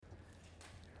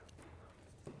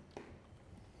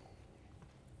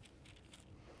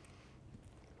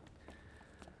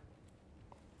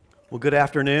Well, good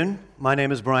afternoon. My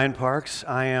name is Brian Parks.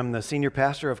 I am the senior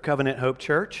pastor of Covenant Hope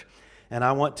Church, and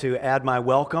I want to add my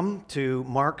welcome to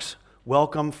Mark's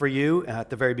welcome for you at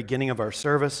the very beginning of our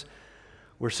service.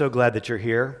 We're so glad that you're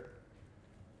here.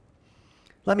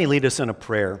 Let me lead us in a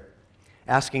prayer,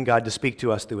 asking God to speak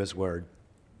to us through His Word.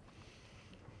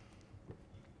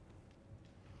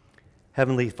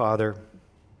 Heavenly Father,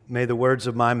 may the words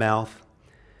of my mouth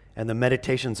and the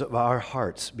meditations of our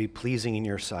hearts be pleasing in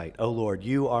your sight. O Lord,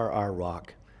 you are our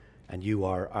rock, and you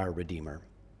are our Redeemer.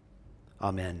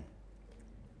 Amen.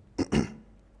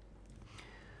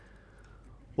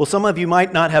 Well, some of you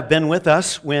might not have been with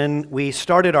us when we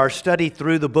started our study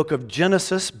through the book of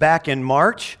Genesis back in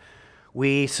March.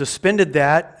 We suspended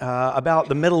that about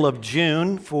the middle of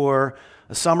June for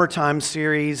a summertime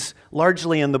series,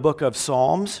 largely in the book of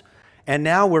Psalms. And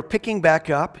now we're picking back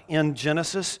up in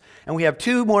Genesis, and we have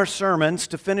two more sermons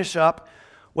to finish up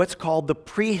what's called the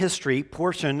prehistory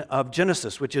portion of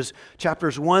Genesis, which is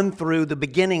chapters 1 through the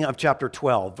beginning of chapter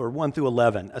 12, or 1 through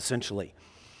 11, essentially.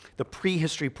 The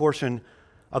prehistory portion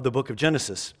of the book of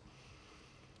Genesis.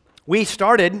 We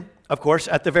started, of course,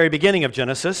 at the very beginning of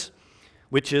Genesis,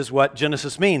 which is what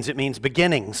Genesis means. It means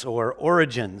beginnings or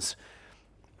origins.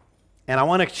 And I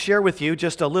want to share with you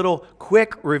just a little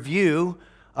quick review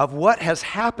of what has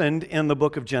happened in the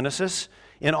book of Genesis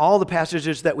in all the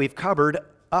passages that we've covered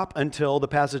up until the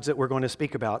passage that we're going to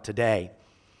speak about today.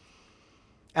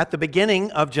 At the beginning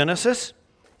of Genesis,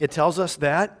 it tells us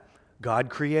that God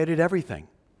created everything.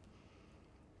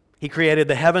 He created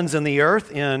the heavens and the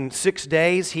earth in 6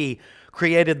 days. He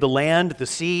created the land, the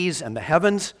seas, and the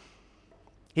heavens.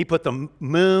 He put the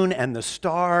moon and the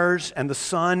stars and the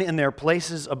sun in their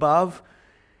places above.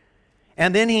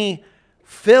 And then He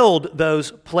filled those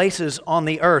places on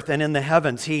the earth and in the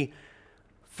heavens. He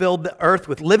filled the earth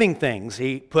with living things.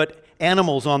 He put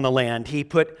animals on the land. He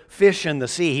put fish in the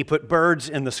sea. He put birds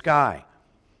in the sky.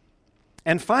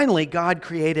 And finally, God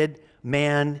created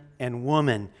man and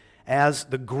woman as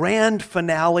the grand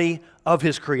finale of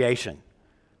His creation.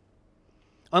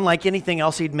 Unlike anything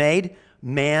else He'd made,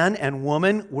 man and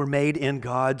woman were made in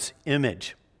God's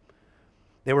image.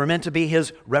 They were meant to be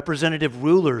His representative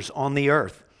rulers on the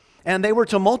earth. And they were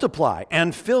to multiply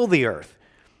and fill the earth.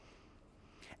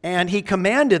 And He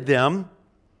commanded them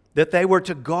that they were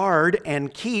to guard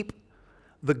and keep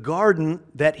the garden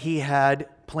that He had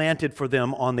planted for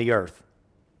them on the earth.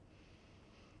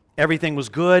 Everything was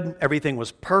good, everything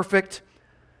was perfect,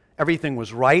 everything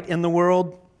was right in the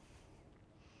world,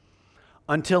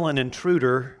 until an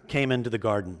intruder came into the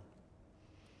garden.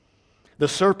 The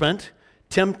serpent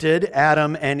tempted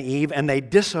Adam and Eve, and they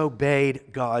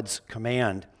disobeyed God's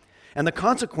command. And the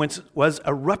consequence was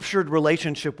a ruptured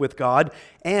relationship with God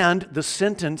and the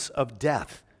sentence of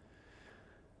death.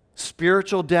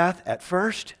 Spiritual death at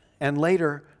first, and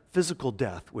later physical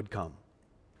death would come.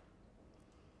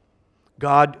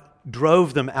 God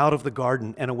drove them out of the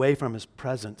garden and away from His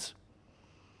presence.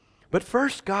 But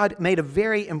first, God made a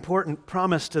very important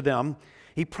promise to them.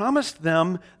 He promised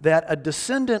them that a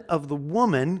descendant of the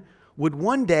woman would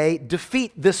one day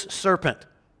defeat this serpent.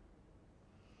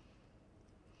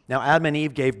 Now, Adam and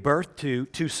Eve gave birth to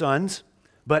 2 sons,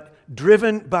 but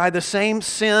driven by the same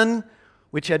sin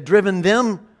which had driven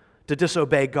them to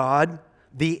disobey God,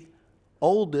 the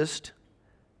oldest,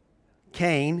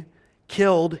 Cain,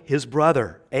 killed his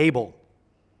brother, Abel.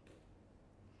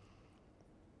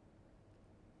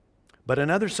 But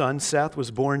another son, Seth,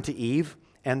 was born to Eve,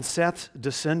 and Seth's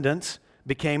descendants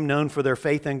became known for their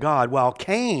faith in God, while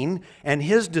Cain and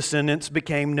his descendants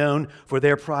became known for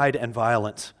their pride and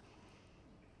violence.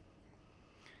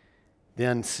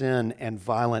 Then sin and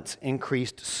violence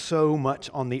increased so much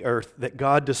on the earth that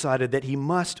God decided that He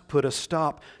must put a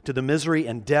stop to the misery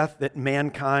and death that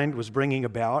mankind was bringing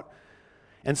about.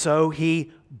 And so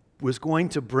He was going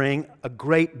to bring a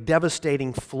great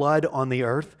devastating flood on the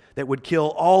earth that would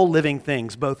kill all living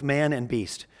things, both man and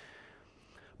beast.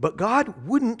 But God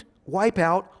wouldn't wipe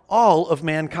out all of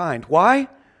mankind. Why?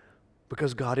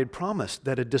 Because God had promised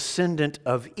that a descendant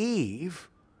of Eve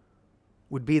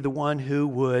would be the one who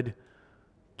would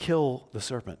kill the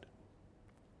serpent.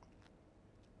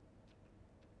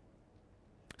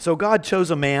 So God chose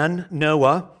a man,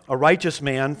 Noah, a righteous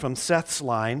man from Seth's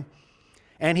line,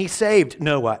 and He saved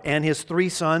Noah and his 3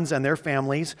 sons and their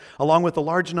families, along with a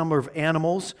large number of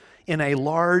animals, in a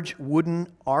large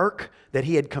wooden ark that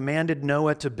He had commanded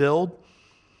Noah to build.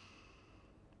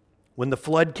 When the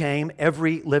flood came,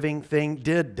 every living thing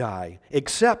did die,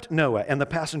 except Noah and the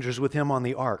passengers with him on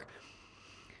the ark.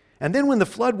 And then when the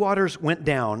floodwaters went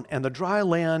down and the dry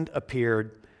land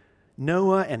appeared,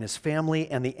 Noah and his family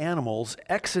and the animals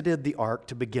exited the ark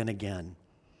to begin again.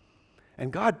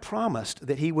 And God promised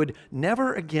that he would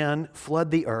never again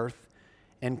flood the earth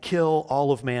and kill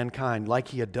all of mankind like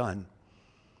he had done.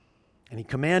 And he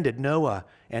commanded Noah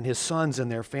and his sons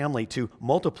and their family to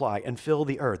multiply and fill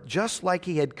the earth, just like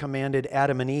he had commanded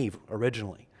Adam and Eve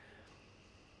originally.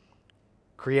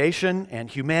 Creation and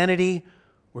humanity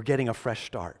were getting a fresh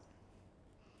start.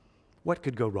 What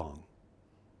could go wrong?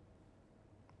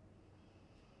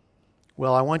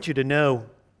 Well, I want you to know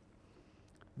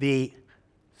the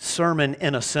sermon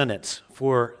in a sentence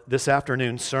for this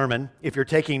afternoon's sermon. If you're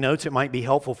taking notes, it might be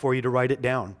helpful for you to write it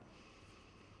down.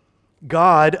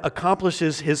 God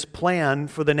accomplishes his plan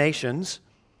for the nations.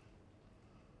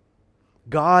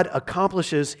 God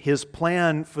accomplishes his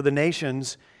plan for the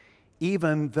nations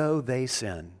even though they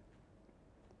sin.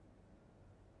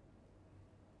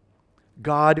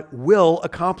 God will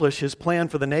accomplish his plan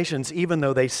for the nations even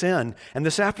though they sin. And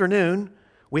this afternoon,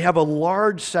 we have a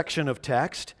large section of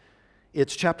text.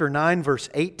 It's chapter 9, verse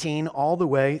 18, all the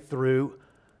way through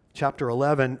chapter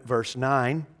 11, verse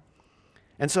 9.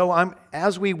 And so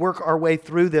as we work our way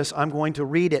through this, I'm going to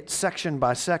read it section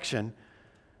by section,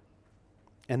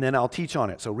 and then I'll teach on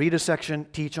it. So read a section,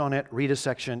 teach on it, read a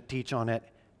section, teach on it,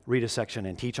 read a section,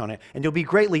 and teach on it. And you'll be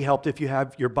greatly helped if you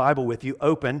have your Bible with you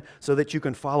open so that you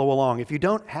can follow along. If you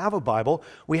don't have a Bible,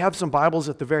 we have some Bibles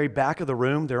at the very back of the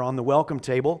room. They're on the welcome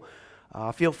table.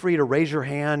 Feel free to raise your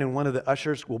hand, and one of the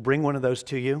ushers will bring one of those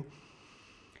to you.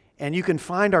 And you can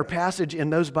find our passage in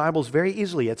those Bibles very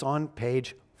easily. It's on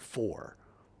page 4.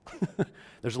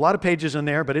 There's a lot of pages in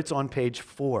there, but it's on page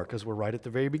 4 because we're right at the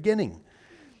very beginning.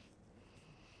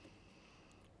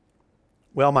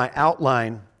 Well, my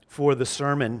outline for the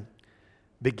sermon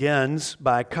begins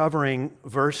by covering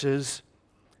verses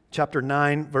chapter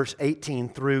 9, verse 18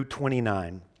 through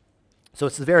 29. So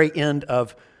it's the very end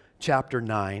of chapter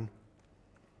 9.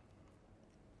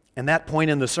 And that point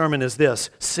in the sermon is this: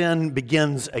 sin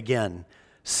begins again.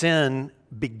 Sin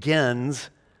begins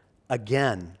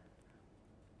again.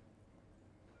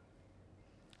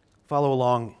 Follow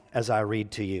along as I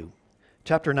read to you.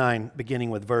 Chapter 9, beginning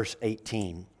with verse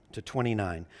 18 to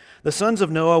 29. The sons of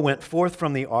Noah went forth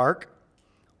from the ark,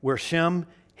 were Shem,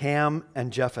 Ham,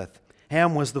 and Japheth.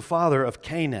 Ham was the father of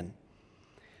Canaan.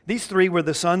 These three were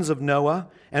the sons of Noah,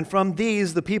 and from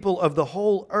these the people of the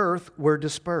whole earth were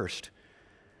dispersed.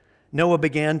 Noah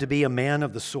began to be a man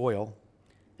of the soil,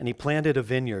 and he planted a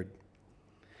vineyard.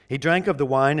 He drank of the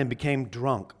wine and became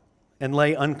drunk, and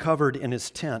lay uncovered in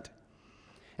his tent.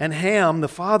 And Ham, the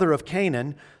father of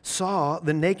Canaan, saw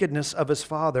the nakedness of his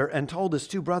father and told his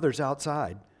two brothers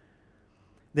outside.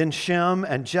 Then Shem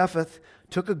and Japheth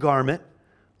took a garment,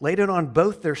 laid it on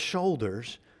both their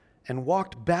shoulders, and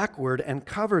walked backward and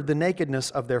covered the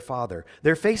nakedness of their father.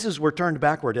 Their faces were turned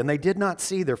backward, and they did not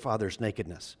see their father's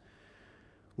nakedness.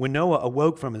 When Noah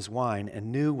awoke from his wine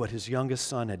and knew what his youngest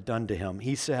son had done to him,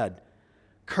 he said,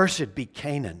 "Cursed be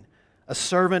Canaan, a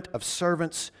servant of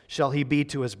servants shall he be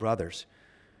to his brothers."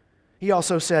 He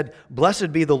also said,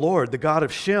 "Blessed be the Lord, the God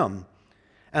of Shem,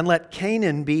 and let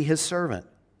Canaan be his servant.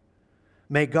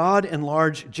 May God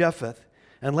enlarge Japheth,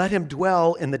 and let him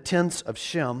dwell in the tents of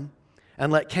Shem,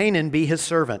 and let Canaan be his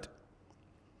servant."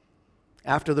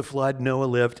 After the flood, Noah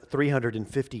lived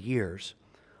 350 years.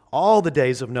 All the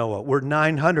days of Noah were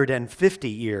 950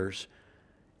 years,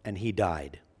 and he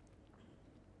died.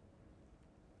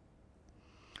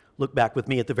 Look back with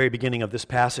me at the very beginning of this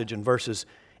passage in verses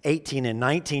 18 and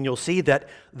 19. You'll see that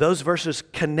those verses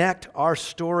connect our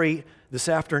story this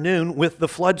afternoon with the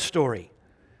flood story.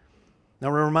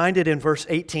 Now we're reminded in verse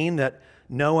 18 that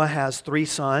Noah has 3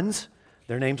 sons.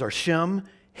 Their names are Shem,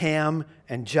 Ham,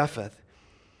 and Japheth.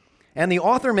 And the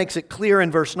author makes it clear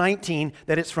in verse 19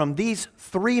 that it's from these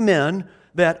 3 men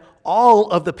that all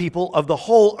of the people of the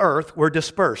whole earth were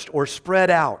dispersed or spread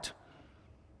out.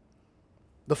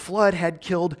 The flood had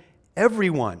killed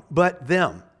everyone but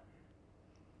them.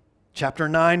 Chapter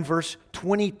 8, verse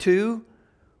 22,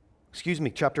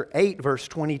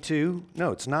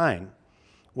 it's 9,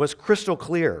 was crystal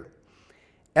clear.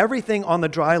 Everything on the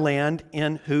dry land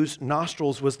in whose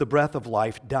nostrils was the breath of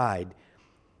life died.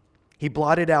 He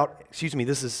blotted out,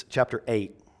 this is chapter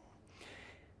 8.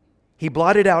 He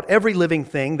blotted out every living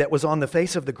thing that was on the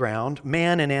face of the ground,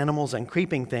 man and animals and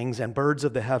creeping things and birds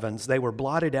of the heavens. They were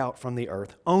blotted out from the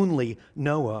earth. Only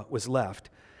Noah was left,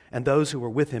 and those who were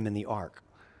with him in the ark.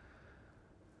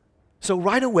 So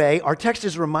right away, our text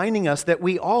is reminding us that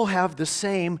we all have the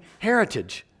same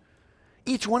heritage.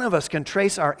 Each one of us can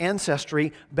trace our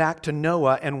ancestry back to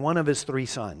Noah and one of his 3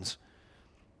 sons.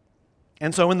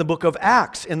 And so in the book of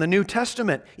Acts, in the New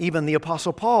Testament, even the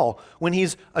Apostle Paul, when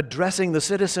he's addressing the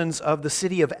citizens of the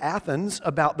city of Athens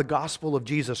about the gospel of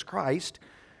Jesus Christ,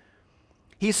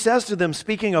 he says to them,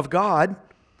 speaking of God,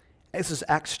 this is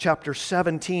Acts chapter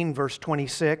 17, verse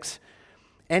 26,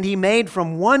 "And he made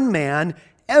from one man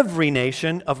every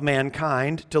nation of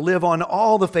mankind to live on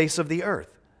all the face of the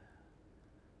earth."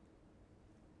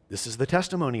 This is the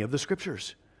testimony of the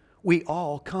Scriptures. We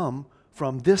all come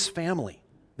from this family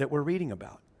that we're reading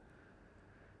about.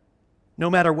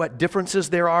 No matter what differences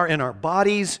there are in our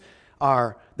bodies,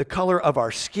 the color of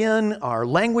our skin, our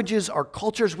languages, our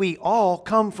cultures, we all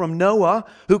come from Noah,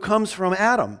 who comes from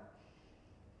Adam.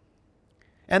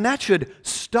 And that should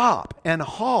stop and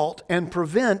halt and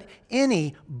prevent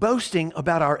any boasting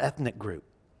about our ethnic group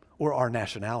or our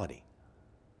nationality.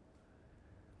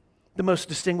 The most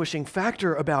distinguishing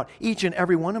factor about each and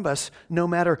every one of us, no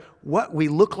matter what we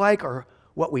look like or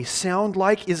what we sound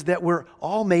like, is that we're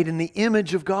all made in the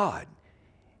image of God.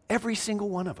 Every single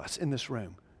one of us in this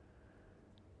room.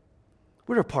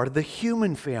 We're a part of the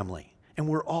human family, and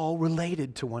we're all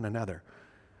related to one another.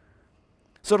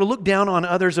 So to look down on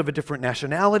others of a different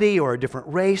nationality or a different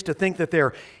race, to think that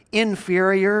they're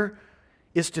inferior,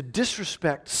 is to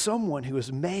disrespect someone who is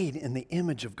made in the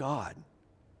image of God.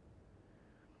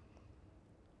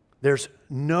 There's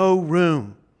no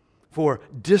room for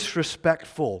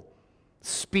disrespectful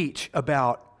speech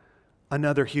about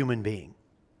another human being.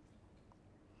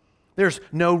 There's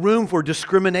no room for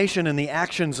discrimination in the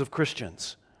actions of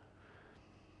Christians.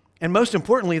 And most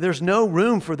importantly, there's no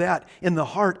room for that in the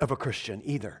heart of a Christian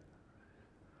either.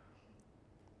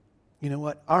 You know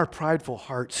what? Our prideful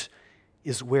hearts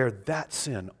is where that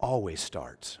sin always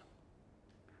starts.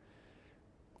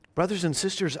 Brothers and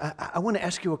sisters, I want to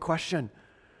ask you a question.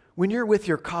 When you're with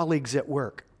your colleagues at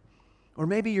work, or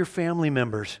maybe your family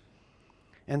members,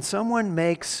 and someone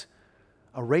makes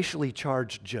a racially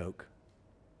charged joke,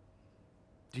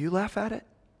 do you laugh at it?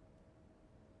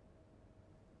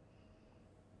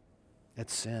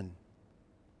 That's sin.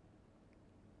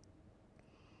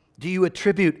 Do you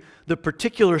attribute the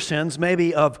particular sins,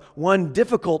 maybe of one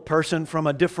difficult person from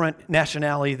a different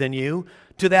nationality than you,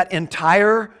 to that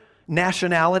entire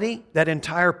nationality, that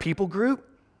entire people group?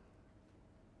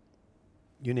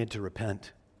 You need to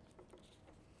repent.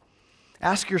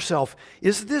 Ask yourself,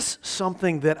 is this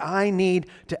something that I need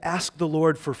to ask the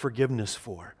Lord for forgiveness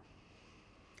for?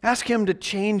 Ask Him to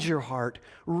change your heart.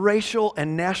 Racial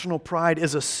and national pride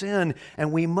is a sin,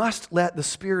 and we must let the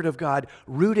Spirit of God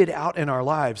root it out in our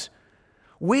lives.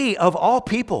 We, of all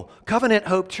people, Covenant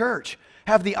Hope Church,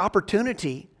 have the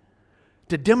opportunity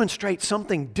to demonstrate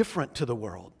something different to the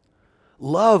world.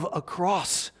 Love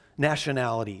across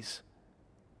nationalities.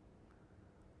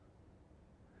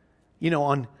 You know,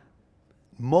 on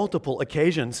multiple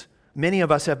occasions, many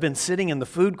of us have been sitting in the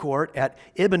food court at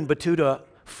Ibn Battuta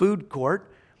Food Court,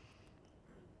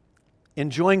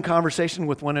 enjoying conversation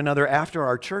with one another after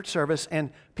our church service,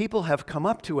 and people have come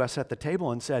up to us at the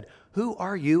table and said, "Who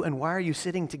are you and why are you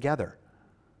sitting together?"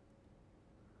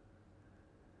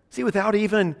 See, without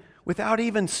even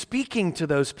speaking to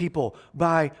those people,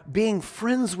 by being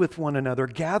friends with one another,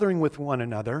 gathering with one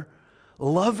another,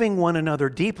 loving one another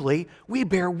deeply, we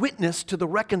bear witness to the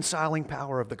reconciling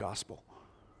power of the gospel.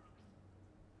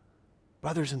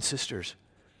 Brothers and sisters,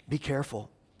 be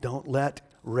careful. Don't let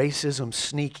racism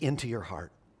sneak into your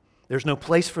heart. There's no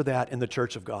place for that in the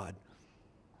church of God.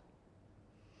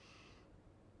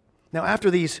 Now,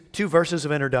 after these two verses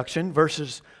of introduction,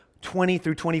 verses 20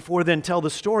 through 24 then tell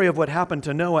the story of what happened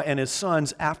to Noah and his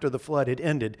sons after the flood had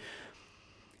ended.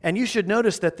 And you should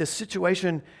notice that this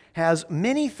situation has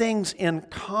many things in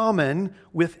common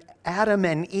with Adam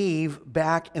and Eve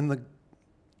back in the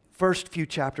first few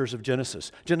chapters of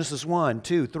Genesis. Genesis 1,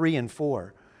 2, 3, and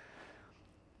 4.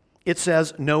 It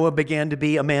says, Noah began to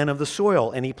be a man of the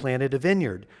soil, and he planted a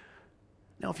vineyard.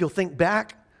 Now, if you'll think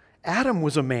back, Adam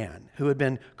was a man who had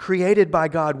been created by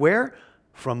God where?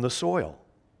 From the soil.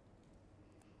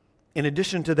 In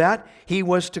addition to that, he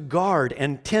was to guard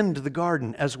and tend the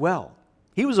garden as well.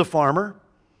 He was a farmer.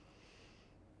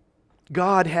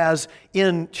 God has,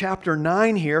 in chapter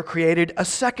 9 here, created a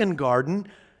second garden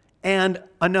and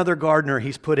another gardener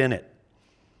He's put in it.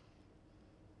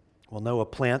 Well, Noah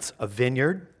plants a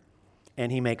vineyard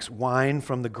and he makes wine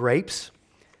from the grapes,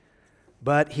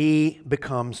 but he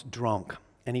becomes drunk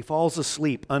and he falls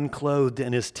asleep unclothed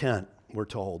in his tent, we're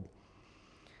told.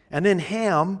 And then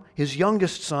Ham, his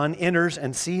youngest son, enters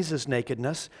and sees his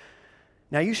nakedness.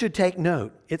 Now you should take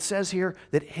note. It says here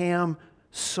that Ham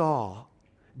saw,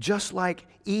 just like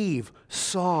Eve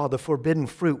saw the forbidden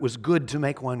fruit was good to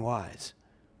make one wise.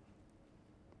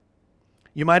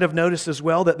 You might have noticed as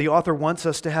well that the author wants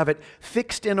us to have it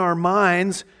fixed in our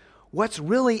minds. What's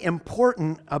really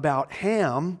important about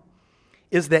Ham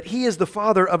is that he is the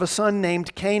father of a son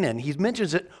named Canaan. He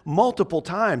mentions it multiple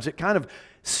times. It kind of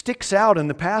sticks out in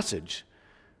the passage.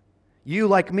 You,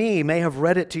 like me, may have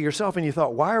read it to yourself and you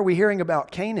thought, why are we hearing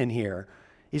about Canaan here?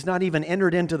 He's not even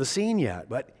entered into the scene yet,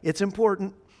 but it's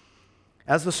important.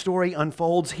 As the story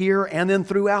unfolds here and then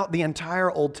throughout the entire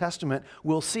Old Testament,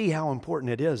 we'll see how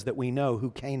important it is that we know who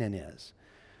Canaan is.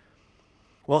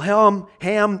 Well,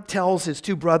 Ham tells his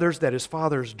two brothers that his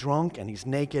father's drunk and he's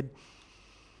naked.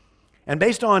 And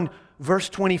based on verse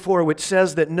 24, which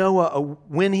says that Noah,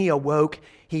 when he awoke,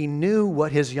 he knew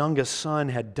what his youngest son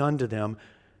had done to them,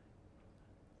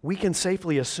 we can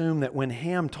safely assume that when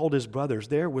Ham told his brothers,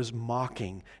 there was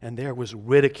mocking and there was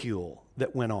ridicule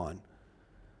that went on.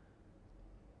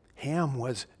 Ham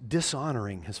was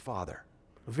dishonoring his father,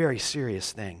 a very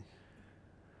serious thing.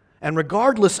 And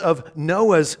regardless of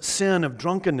Noah's sin of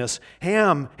drunkenness,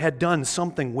 Ham had done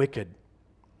something wicked.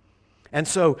 And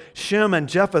so Shem and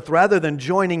Japheth, rather than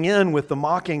joining in with the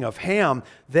mocking of Ham,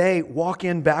 they walk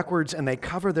in backwards and they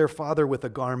cover their father with a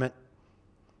garment.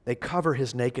 They cover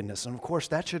his nakedness. And of course,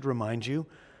 that should remind you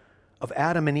of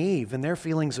Adam and Eve and their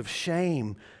feelings of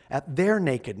shame at their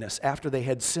nakedness after they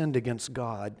had sinned against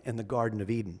God in the Garden of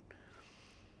Eden.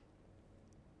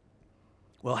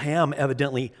 Well, Ham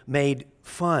evidently made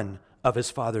fun of his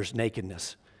father's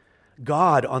nakedness.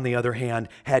 God, on the other hand,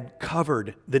 had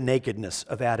covered the nakedness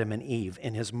of Adam and Eve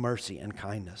in his mercy and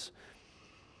kindness.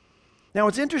 Now,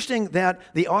 it's interesting that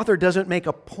the author doesn't make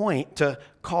a point to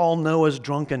call Noah's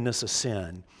drunkenness a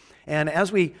sin. And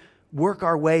as we work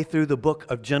our way through the book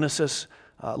of Genesis,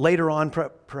 later on,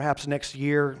 perhaps next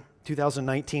year,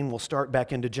 2019, we'll start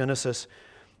back into Genesis.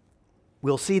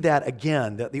 We'll see that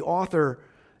again, that the author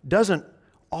doesn't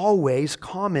always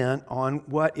comment on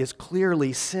what is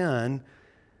clearly sin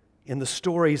in the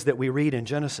stories that we read in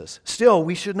Genesis. Still,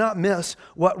 we should not miss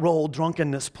what role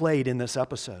drunkenness played in this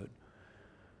episode.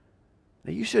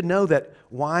 Now, you should know that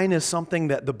wine is something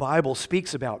that the Bible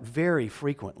speaks about very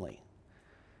frequently,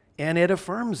 and it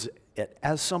affirms it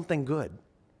as something good.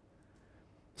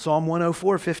 Psalm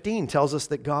 104:15 tells us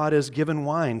that God has given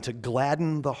wine to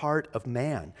gladden the heart of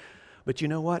man. But you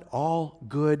know what? All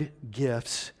good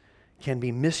gifts can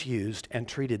be misused and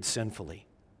treated sinfully.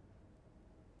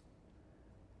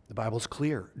 The Bible's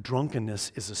clear.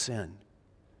 Drunkenness is a sin.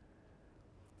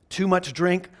 Too much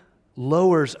drink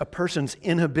lowers a person's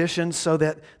inhibition so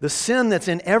that the sin that's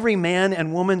in every man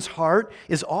and woman's heart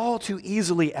is all too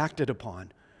easily acted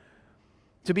upon.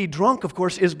 To be drunk, of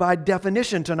course, is by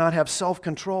definition to not have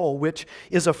self-control, which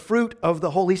is a fruit of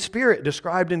the Holy Spirit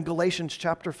described in Galatians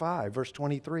chapter 5, verse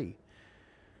 23.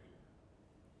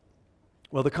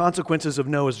 Well, the consequences of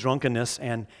Noah's drunkenness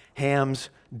and Ham's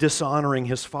dishonoring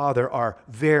his father are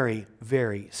very,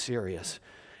 very serious.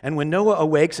 And when Noah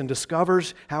awakes and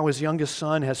discovers how his youngest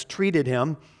son has treated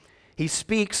him, he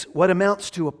speaks what amounts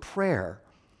to a prayer.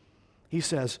 He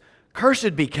says,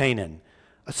 "Cursed be Canaan,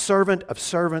 a servant of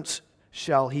servants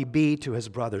shall he be to his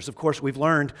brothers." Of course, we've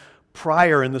learned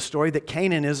prior in the story that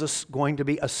Canaan is going to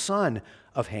be a son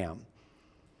of Ham.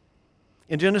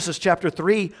 In Genesis chapter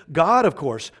 3, God, of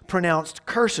course, pronounced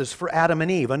curses for Adam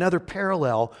and Eve, another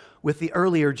parallel with the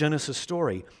earlier Genesis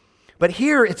story. But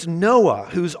here it's Noah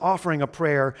who's offering a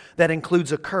prayer that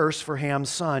includes a curse for Ham's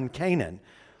son, Canaan.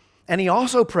 And he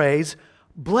also prays,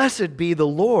 "Blessed be the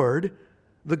Lord,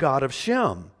 the God of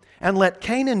Shem, and let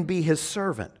Canaan be his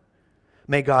servant.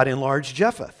 May God enlarge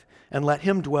Japheth, and let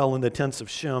him dwell in the tents of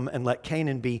Shem, and let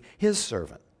Canaan be his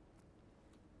servant."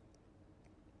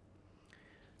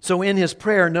 So in his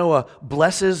prayer, Noah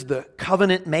blesses the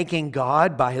covenant-making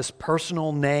God by his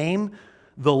personal name,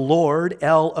 the Lord,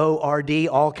 L-O-R-D,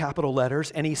 all capital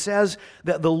letters. And he says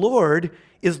that the Lord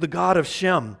is the God of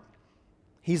Shem.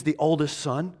 He's the oldest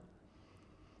son.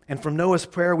 And from Noah's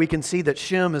prayer, we can see that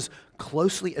Shem is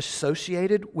closely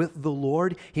associated with the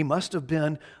Lord. He must have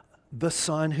been the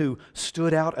son who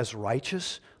stood out as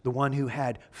righteous, the one who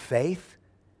had faith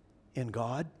in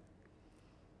God.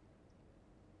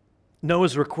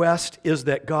 Noah's request is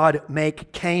that God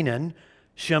make Canaan,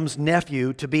 Shem's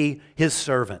nephew, to be his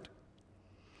servant.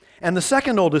 And the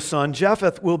second oldest son,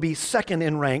 Japheth, will be second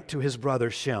in rank to his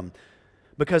brother Shem,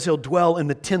 because he'll dwell in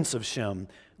the tents of Shem,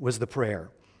 was the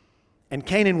prayer. And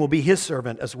Canaan will be his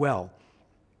servant as well.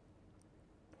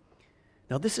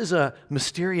 Now, this is a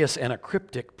mysterious and a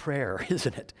cryptic prayer,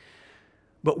 isn't it?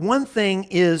 But one thing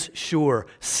is sure,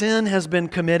 sin has been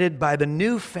committed by the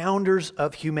new founders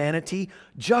of humanity,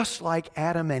 just like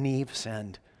Adam and Eve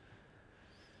sinned.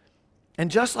 And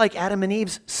just like Adam and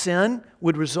Eve's sin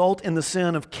would result in the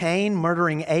sin of Cain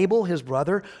murdering Abel, his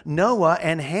brother, Noah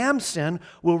and Ham's sin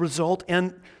will result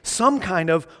in some kind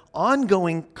of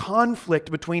ongoing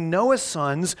conflict between Noah's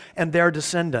sons and their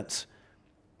descendants.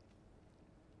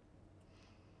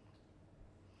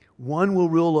 One will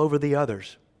rule over the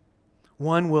others.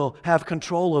 One will have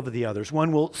control over the others.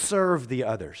 One will serve the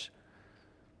others.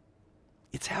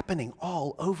 It's happening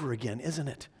all over again, isn't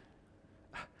it?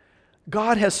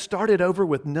 God has started over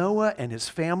with Noah and his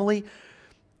family,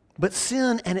 but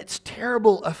sin and its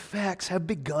terrible effects have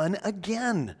begun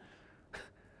again.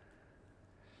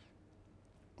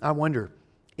 I wonder,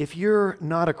 if you're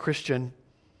not a Christian,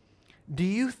 do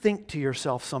you think to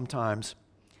yourself sometimes,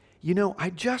 I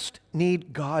just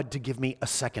need God to give me a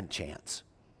second chance?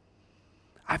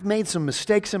 I've made some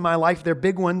mistakes in my life, they're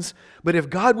big ones, but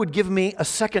if God would give me a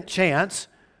second chance,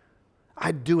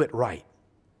 I'd do it right.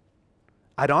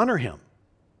 I'd honor Him.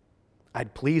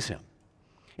 I'd please Him.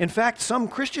 In fact, some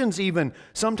Christians even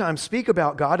sometimes speak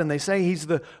about God and they say He's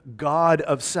the God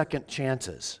of second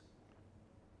chances.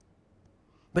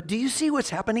 But do you see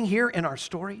what's happening here in our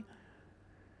story?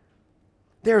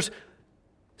 There's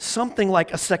something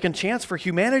like a second chance for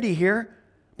humanity here,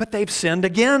 but they've sinned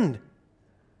again.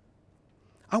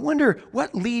 I wonder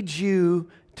what leads you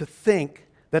to think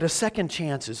that a second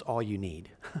chance is all you need.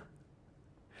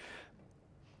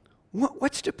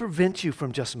 What's to prevent you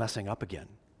from just messing up again?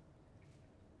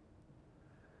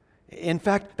 In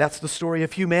fact, that's the story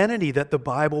of humanity that the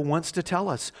Bible wants to tell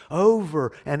us.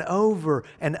 Over and over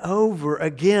and over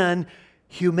again,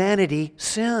 humanity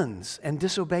sins and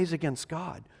disobeys against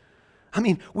God.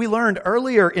 We learned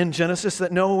earlier in Genesis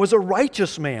that Noah was a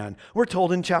righteous man. We're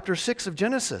told in chapter 6 of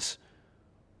Genesis.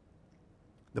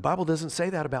 The Bible doesn't say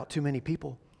that about too many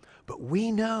people, but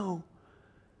we know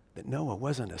that Noah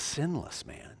wasn't a sinless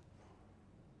man.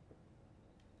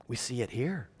 We see it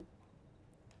here.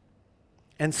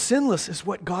 And sinless is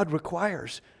what God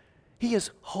requires. He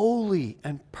is holy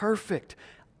and perfect,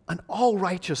 an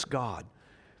all-righteous God.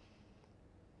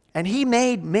 And He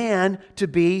made man to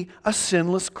be a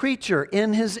sinless creature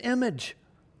in His image.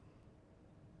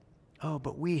 Oh,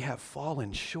 but we have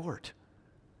fallen short.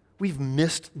 We've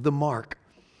missed the mark.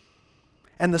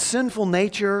 And the sinful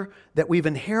nature that we've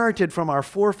inherited from our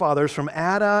forefathers, from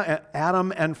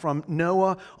Adam and from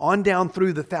Noah, on down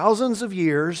through the thousands of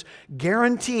years,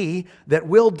 guarantee that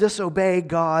we'll disobey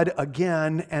God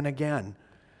again and again.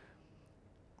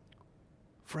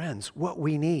 Friends, what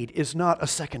we need is not a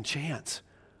second chance,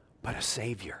 but a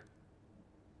Savior.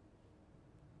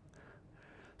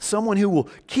 Someone who will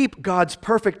keep God's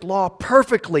perfect law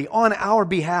perfectly on our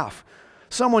behalf.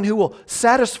 Someone who will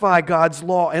satisfy God's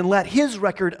law and let His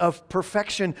record of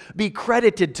perfection be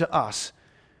credited to us.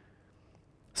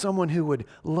 Someone who would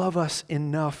love us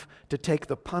enough to take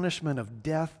the punishment of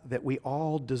death that we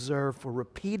all deserve for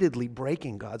repeatedly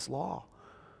breaking God's law.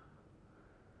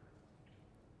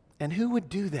 And who would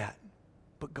do that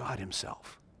but God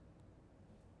Himself?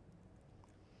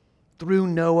 Through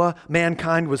Noah,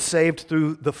 mankind was saved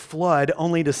through the flood,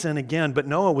 only to sin again. But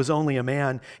Noah was only a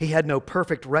man. He had no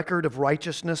perfect record of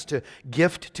righteousness to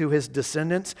gift to his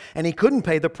descendants, and he couldn't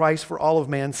pay the price for all of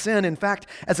man's sin. In fact,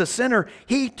 as a sinner,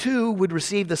 he too would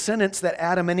receive the sentence that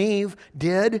Adam and Eve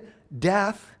did,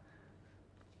 death.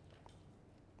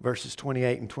 Verses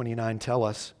 28 and 29 tell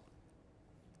us,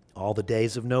 all the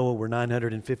days of Noah were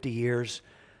 950 years,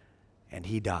 and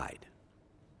he died.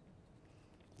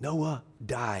 Noah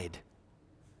died.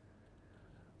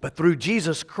 But through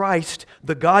Jesus Christ,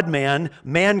 the God-man,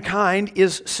 mankind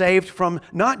is saved from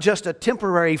not just a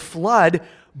temporary flood,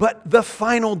 but the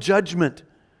final judgment.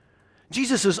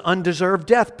 Jesus' undeserved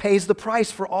death pays the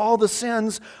price for all the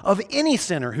sins of any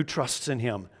sinner who trusts in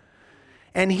Him.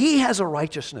 And He has a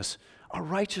righteousness,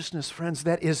 friends,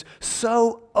 that is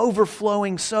so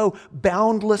overflowing, so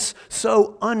boundless,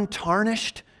 so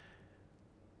untarnished.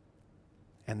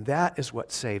 And that is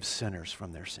what saves sinners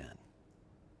from their sin.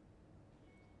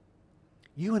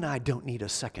 You and I don't need a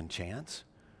second chance.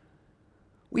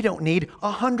 We don't need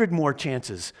 100 more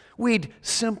chances. We'd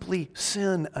simply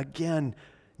sin again.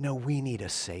 No, we need a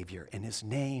Savior, and His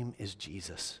name is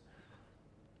Jesus.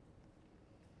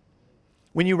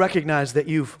 When you recognize that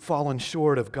you've fallen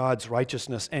short of God's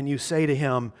righteousness and you say to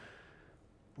Him,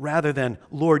 rather than,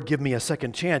 Lord, give me a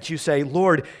second chance, you say,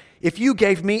 Lord, if you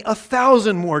gave me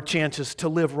 1,000 more chances to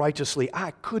live righteously,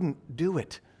 I couldn't do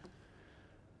it.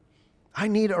 I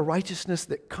need a righteousness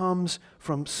that comes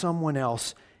from someone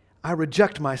else. I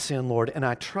reject my sin, Lord, and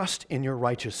I trust in your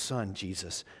righteous Son,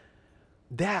 Jesus.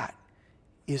 That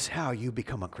is how you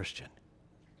become a Christian.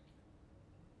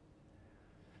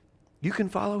 You can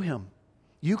follow Him.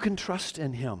 You can trust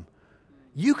in Him.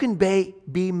 You can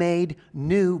be made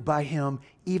new by Him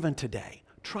even today.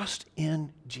 Trust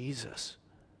in Jesus.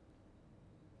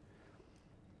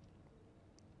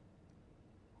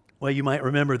 Well, you might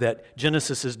remember that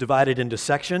Genesis is divided into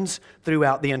sections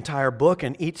throughout the entire book,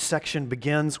 and each section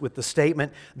begins with the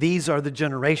statement, "These are the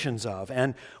generations of."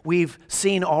 And we've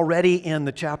seen already in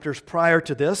the chapters prior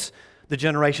to this, the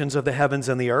generations of the heavens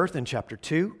and the earth in chapter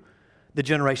 2, the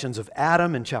generations of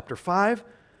Adam in chapter 5,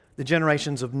 the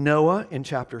generations of Noah in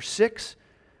chapter 6,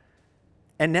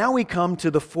 and now we come to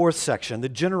the fourth section, the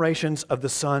generations of the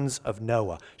sons of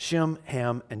Noah, Shem,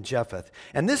 Ham, and Japheth.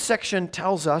 And this section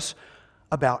tells us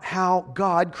about how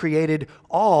God created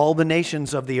all the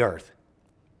nations of the earth.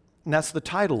 And that's the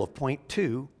title of point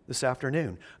 2 this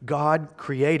afternoon. God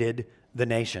created the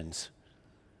nations.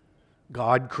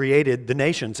 God created the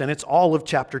nations, and it's all of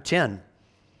chapter 10.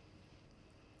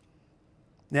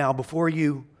 Now, before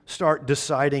you start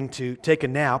deciding to take a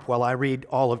nap while I read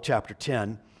all of chapter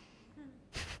 10,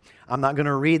 I'm not going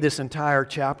to read this entire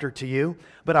chapter to you,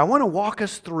 but I want to walk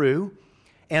us through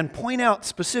and point out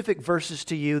specific verses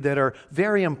to you that are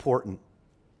very important.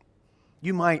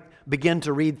 You might begin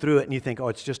to read through it and you think, oh,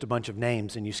 it's just a bunch of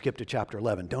names, and you skip to chapter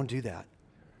 11. Don't do that.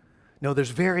 No, there's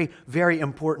very, very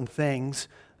important things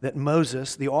that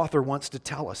Moses, the author, wants to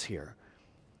tell us here.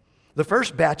 The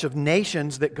first batch of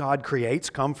nations that God creates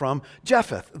come from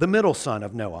Japheth, the middle son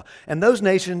of Noah. And those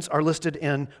nations are listed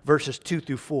in verses 2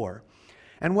 through 4.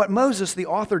 And what Moses, the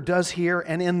author, does here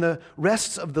and in the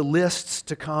rest of the lists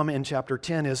to come in chapter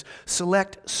 10 is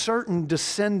select certain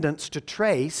descendants to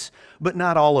trace, but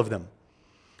not all of them.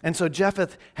 And so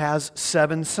Japheth has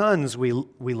 7 sons, we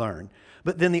learn.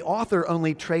 But then the author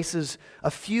only traces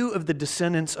a few of the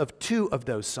descendants of 2 of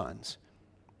those sons.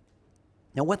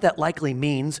 Now, what that likely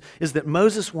means is that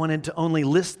Moses wanted to only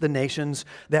list the nations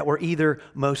that were either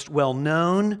most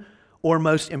well-known or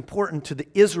most important to the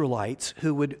Israelites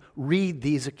who would read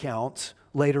these accounts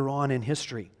later on in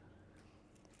history.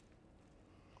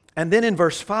 And then in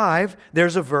verse 5,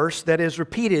 there's a verse that is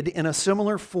repeated in a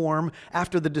similar form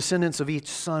after the descendants of each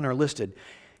son are listed.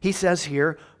 He says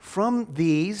here, from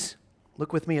these,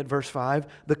 look with me at verse 5,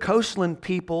 the coastland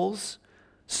peoples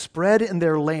spread in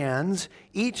their lands,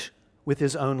 each with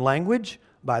his own language,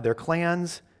 by their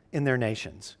clans, in their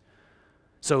nations.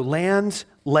 So lands,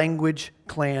 language,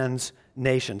 clans,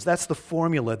 nations. That's the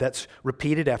formula that's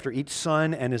repeated after each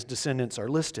son and his descendants are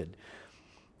listed.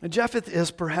 Now, Japheth is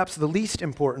perhaps the least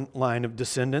important line of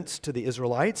descendants to the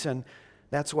Israelites, and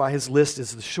that's why his list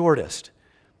is the shortest.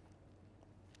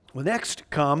 Well, next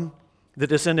come the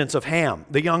descendants of Ham,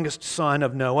 the youngest son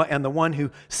of Noah and the one who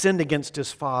sinned against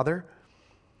his father.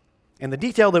 And the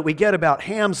detail that we get about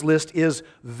Ham's list is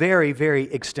very,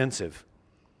 very extensive.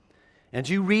 And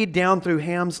you read down through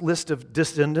Ham's list of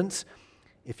descendants,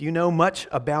 if you know much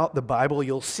about the Bible,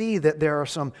 you'll see that there are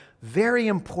some very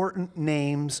important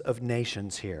names of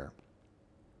nations here.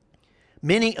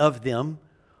 Many of them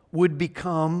would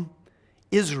become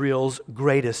Israel's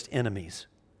greatest enemies.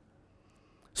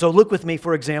 So look with me,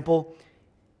 for example,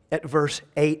 at verse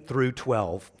 8 through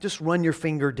 12. Just run your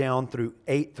finger down through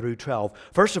 8 through 12.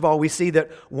 First of all, we see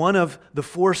that one of the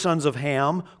 4 sons of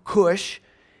Ham, Cush,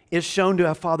 is shown to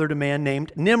have fathered a man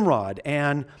named Nimrod,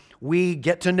 and we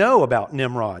get to know about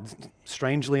Nimrod,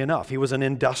 strangely enough. He was an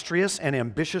industrious and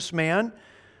ambitious man.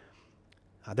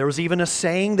 There was even a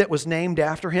saying that was named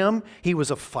after him. He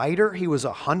was a fighter, he was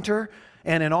a hunter,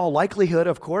 and in all likelihood,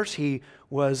 of course, he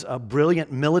was a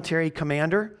brilliant military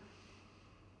commander.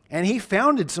 And he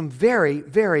founded some very,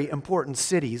 very important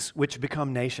cities which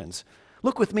become nations.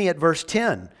 Look with me at verse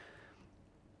 10.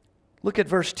 Look at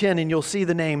verse 10 and you'll see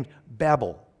the name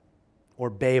Babel, or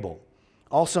Babel,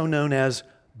 also known as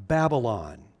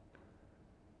Babylon,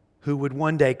 who would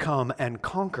one day come and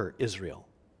conquer Israel.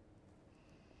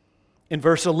 In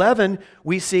verse 11,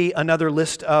 we see another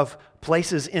list of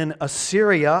places in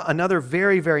Assyria, another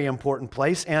very, very important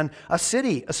place, and a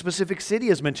specific city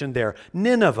is mentioned there,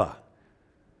 Nineveh.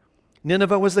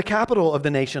 Nineveh was the capital of the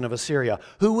nation of Assyria,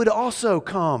 who would also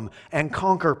come and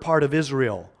conquer part of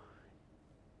Israel.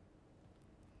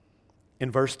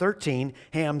 In verse 13,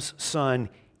 Ham's son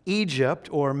Egypt,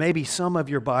 or maybe some of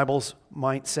your Bibles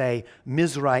might say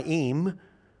Mizraim,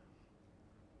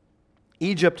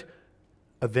 Egypt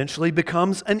eventually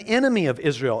becomes an enemy of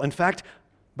Israel. In fact,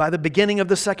 by the beginning of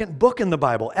the second book in the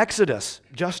Bible, Exodus,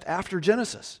 just after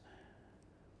Genesis.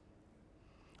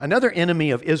 Another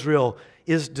enemy of Israel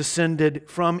is descended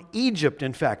from Egypt.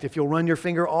 In fact, if you'll run your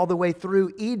finger all the way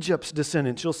through Egypt's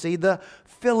descendants, you'll see the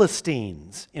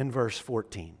Philistines in verse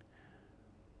 14.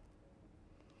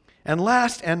 And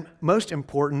last and most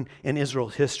important in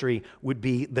Israel's history would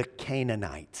be the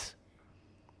Canaanites.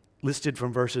 listed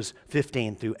from verses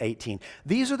 15 through 18.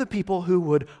 These are the people who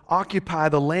would occupy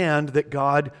the land that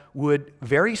God would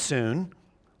very soon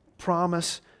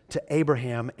promise to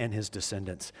Abraham and his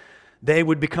descendants. They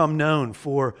would become known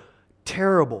for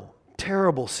terrible,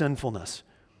 terrible sinfulness.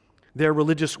 Their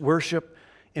religious worship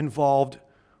involved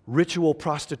ritual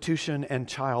prostitution and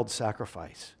child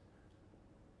sacrifice.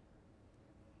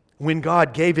 When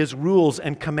God gave His rules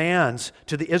and commands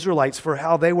to the Israelites for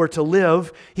how they were to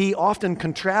live, He often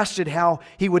contrasted how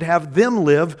He would have them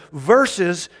live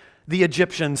versus the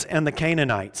Egyptians and the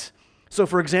Canaanites. So,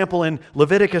 for example, in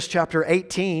Leviticus chapter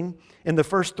 18, in the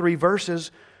first 3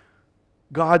 verses,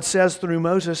 God says through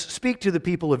Moses, "Speak to the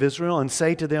people of Israel and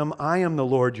say to them, I am the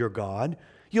Lord your God.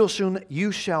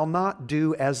 You shall not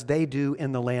do as they do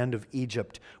in the land of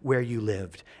Egypt where you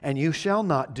lived, and you shall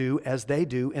not do as they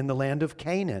do in the land of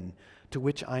Canaan, to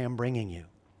which I am bringing you."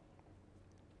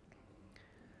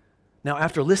 Now,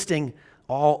 after listing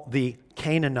all the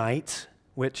Canaanites,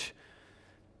 which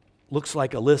looks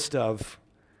like a list of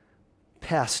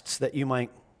pests that you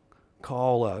might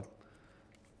call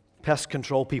pest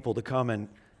control people to come and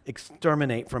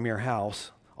exterminate from your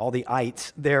house, all the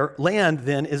ites, their land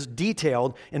then is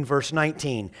detailed in verse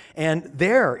 19. And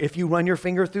there, if you run your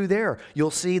finger through there,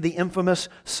 you'll see the infamous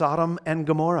Sodom and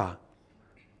Gomorrah,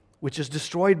 which is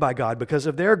destroyed by God because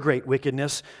of their great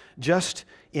wickedness, just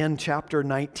in chapter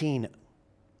 19.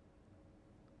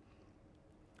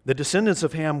 The descendants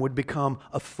of Ham would become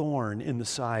a thorn in the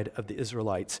side of the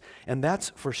Israelites. And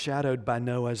that's foreshadowed by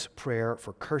Noah's prayer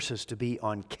for curses to be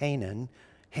on Canaan,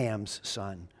 Ham's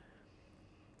son.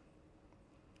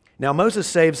 Now, Moses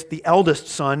saves the eldest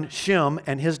son, Shem,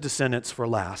 and his descendants for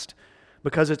last,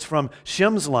 because it's from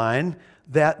Shem's line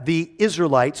that the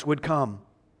Israelites would come.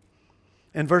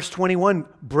 And verse 21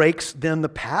 breaks then the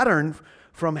pattern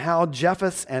from how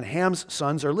Japheth's and Ham's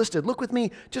sons are listed. Look with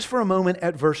me just for a moment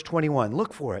at verse 21.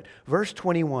 Look for it. Verse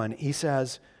 21, he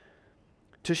says,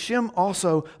 "To Shem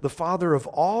also, the father of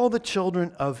all the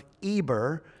children of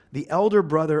Eber, the elder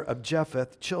brother of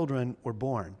Japheth, children were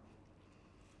born."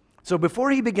 So before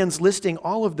he begins listing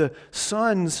all of the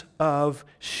sons of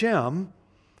Shem,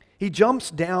 he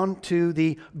jumps down to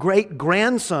the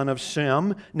great-grandson of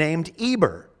Shem named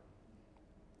Eber.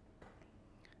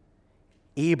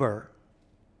 Eber,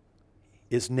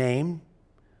 his name,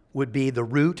 would be the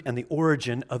root and the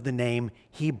origin of the name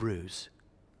Hebrews,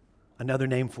 another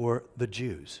name for the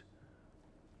Jews.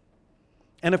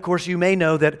 And of course, you may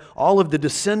know that all of the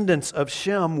descendants of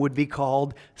Shem would be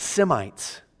called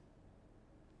Semites,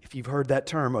 if you've heard that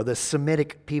term, or the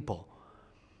Semitic people.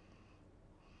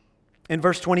 In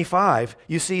verse 25,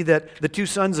 you see that the 2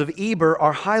 sons of Eber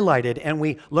are highlighted, and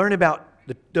we learn about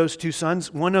those 2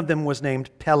 sons. One of them was named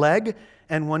Peleg,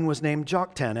 and one was named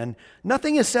Joktan. And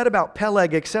nothing is said about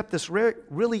Peleg except this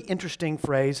really interesting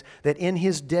phrase that in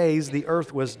his days the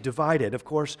earth was divided, of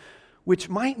course, which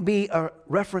might be a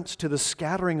reference to the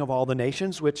scattering of all the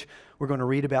nations, which we're going to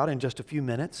read about in just a few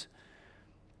minutes.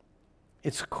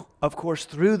 It's, of course,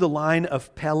 through the line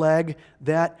of Peleg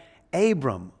that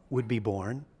Abram would be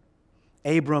born.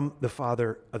 Abram, the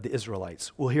father of the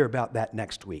Israelites. We'll hear about that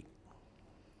next week.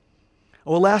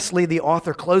 Well, lastly, the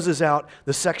author closes out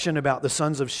the section about the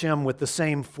sons of Shem with the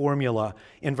same formula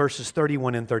in verses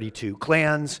 31 and 32.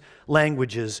 Clans,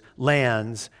 languages,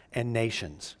 lands, and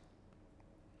nations.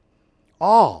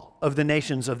 All of the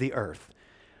nations of the earth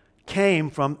came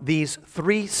from these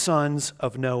 3 sons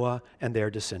of Noah and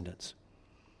their descendants.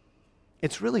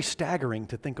 It's really staggering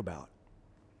to think about.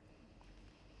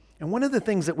 And one of the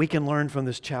things that we can learn from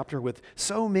this chapter with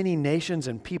so many nations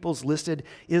and peoples listed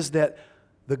is that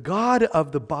the God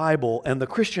of the Bible and the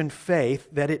Christian faith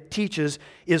that it teaches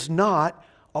is not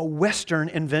a Western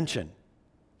invention.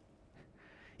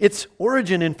 Its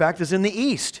origin, in fact, is in the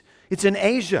East. It's in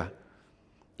Asia,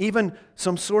 even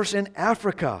some source in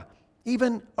Africa,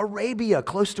 even Arabia,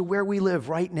 close to where we live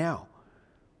right now.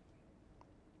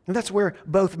 And that's where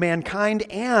both mankind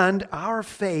and our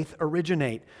faith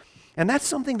originate. And that's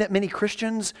something that many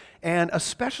Christians, and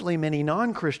especially many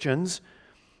non-Christians,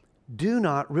 do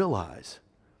not realize.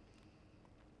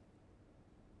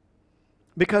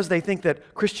 Because they think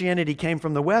that Christianity came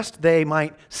from the West, they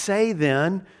might say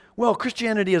then, well,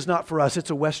 Christianity is not for us, it's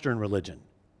a Western religion.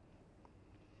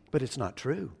 But it's not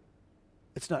true.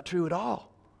 It's not true at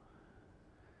all.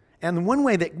 And one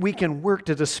way that we can work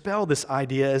to dispel this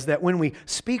idea is that when we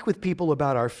speak with people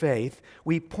about our faith,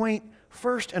 we point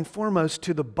first and foremost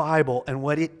to the Bible and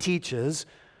what it teaches,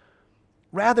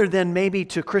 rather than maybe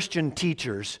to Christian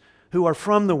teachers who are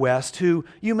from the West, who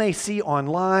you may see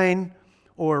online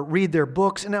or read their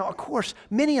books. And now, of course,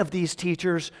 many of these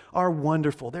teachers are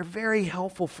wonderful. They're very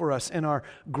helpful for us in our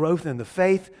growth in the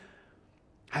faith.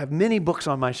 I have many books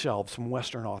on my shelves from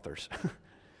Western authors.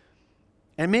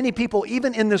 And many people,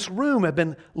 even in this room, have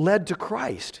been led to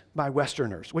Christ by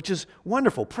Westerners, which is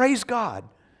wonderful. Praise God.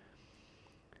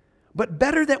 But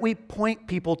better that we point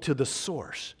people to the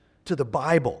source, to the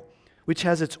Bible, which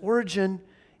has its origin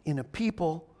in a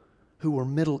people who were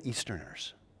Middle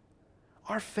Easterners.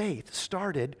 Our faith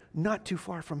started not too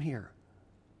far from here.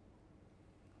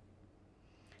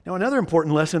 Now, another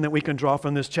important lesson that we can draw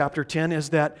from this chapter 10 is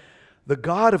that the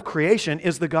God of creation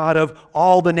is the God of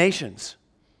all the nations.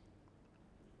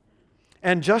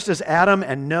 And just as Adam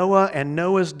and Noah and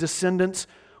Noah's descendants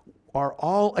are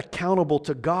all accountable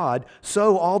to God,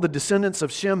 so all the descendants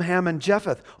of Shem, Ham, and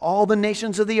Japheth, all the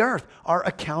nations of the earth, are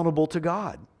accountable to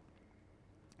God.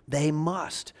 They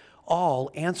must all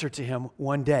answer to Him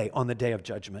one day, on the day of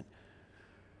judgment.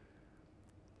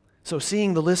 So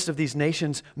seeing the list of these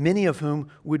nations, many of whom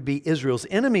would be Israel's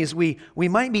enemies, we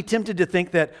might be tempted to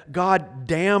think that God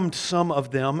damned some of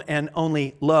them and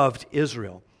only loved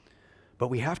Israel. But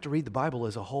we have to read the Bible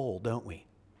as a whole, don't we?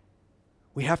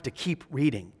 We have to keep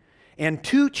reading. And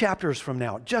 2 chapters from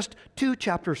now, just 2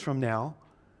 chapters from now,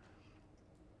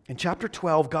 in chapter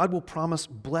 12, God will promise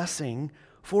blessing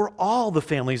for all the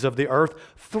families of the earth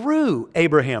through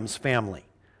Abraham's family.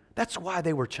 That's why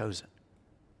they were chosen.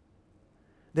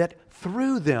 That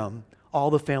through them,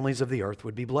 all the families of the earth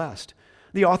would be blessed.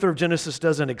 The author of Genesis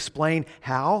doesn't explain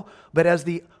how, but as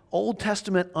the Old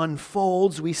Testament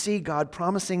unfolds, we see God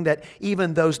promising that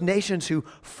even those nations who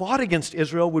fought against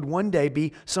Israel would one day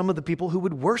be some of the people who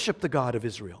would worship the God of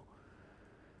Israel.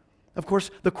 Of course,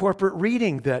 the corporate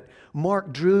reading that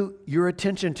Mark drew your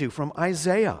attention to from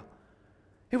Isaiah,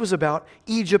 it was about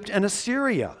Egypt and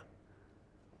Assyria,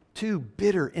 2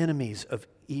 bitter enemies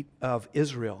of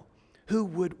Israel, who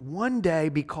would one day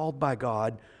be called by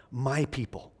God, my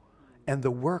people, and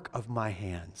the work of my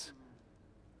hands.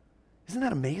 Isn't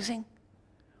that amazing?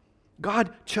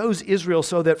 God chose Israel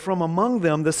so that from among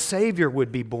them the Savior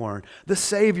would be born, the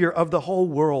Savior of the whole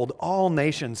world, all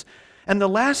nations. And the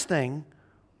last thing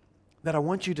that I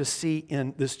want you to see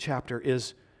in this chapter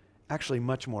is actually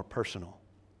much more personal.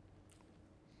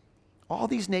 All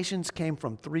these nations came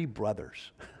from 3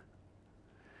 brothers,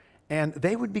 and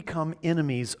they would become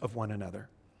enemies of one another.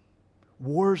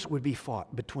 Wars would be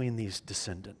fought between these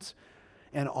descendants.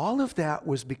 And all of that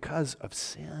was because of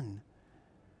sin.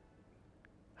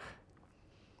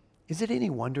 Is it any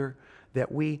wonder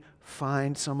that we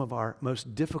find some of our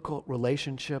most difficult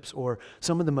relationships or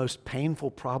some of the most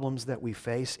painful problems that we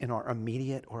face in our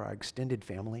immediate or our extended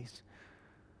families?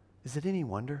 Is it any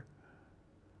wonder?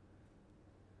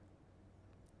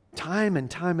 Time and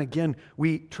time again,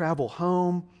 we travel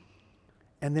home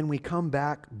and then we come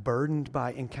back burdened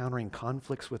by encountering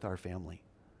conflicts with our family.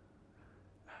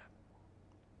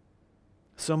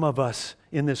 Some of us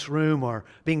in this room are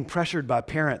being pressured by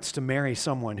parents to marry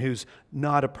someone who's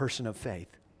not a person of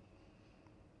faith.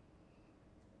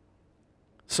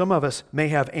 Some of us may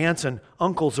have aunts and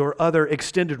uncles or other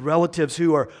extended relatives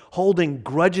who are holding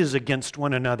grudges against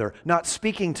one another, not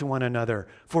speaking to one another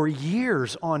for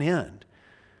years on end.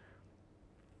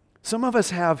 Some of us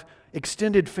have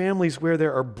extended families where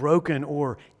there are broken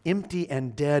or empty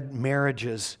and dead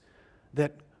marriages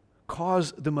that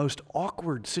cause the most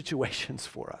awkward situations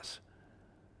for us.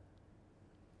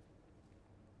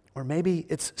 Or maybe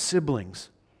it's siblings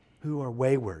who are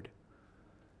wayward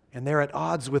and they're at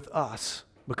odds with us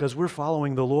because we're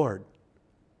following the Lord.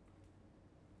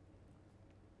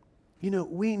 You know,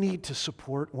 we need to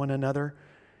support one another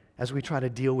as we try to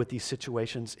deal with these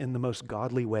situations in the most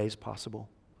godly ways possible.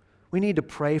 We need to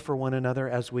pray for one another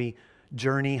as we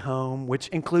journey home, which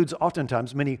includes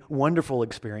oftentimes many wonderful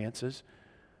experiences,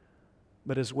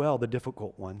 but as well the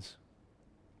difficult ones.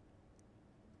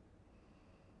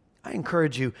 I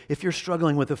encourage you, if you're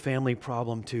struggling with a family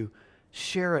problem, to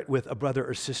share it with a brother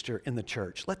or sister in the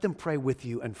church. Let them pray with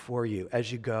you and for you as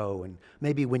you go and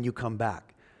maybe when you come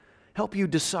back. Help you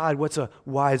decide what's a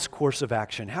wise course of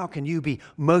action. How can you be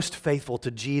most faithful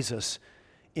to Jesus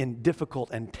in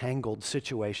difficult and tangled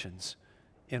situations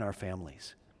in our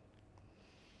families?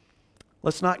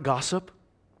 Let's not gossip,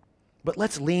 but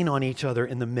let's lean on each other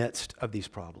in the midst of these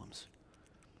problems.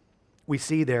 We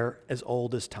see they're as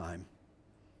old as time.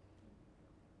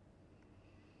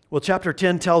 Well, chapter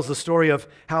 10 tells the story of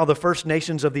how the first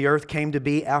nations of the earth came to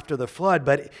be after the flood,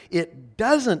 but it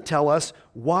doesn't tell us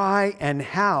why and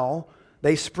how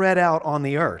they spread out on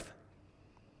the earth.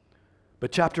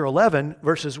 But chapter 11,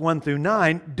 verses 1 through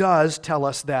 9, does tell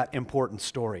us that important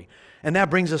story. And that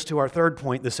brings us to our third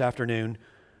point this afternoon.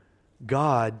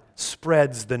 God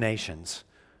spreads the nations.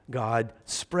 God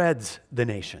spreads the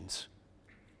nations.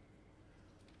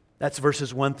 That's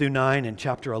verses 1 through 9 in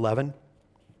chapter 11.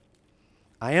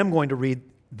 I am going to read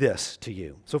this to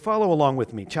you. So follow along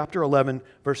with me. Chapter 11,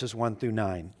 verses 1 through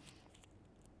 9.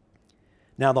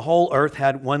 Now the whole earth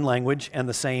had one language and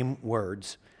the same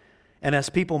words. And as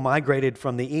people migrated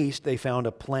from the east, they found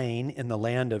a plain in the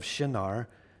land of Shinar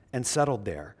and settled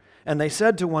there. And they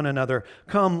said to one another,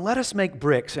 "Come, let us make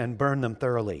bricks and burn them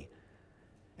thoroughly."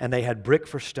 And they had brick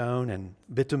for stone and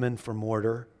bitumen for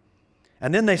mortar.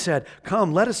 And then they said,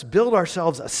 "Come, let us build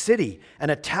ourselves a city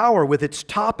and a tower with its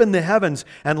top in the heavens,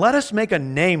 and let us make a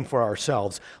name for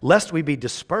ourselves, lest we be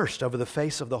dispersed over the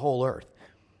face of the whole earth."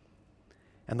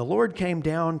 And the Lord came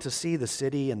down to see the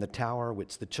city and the tower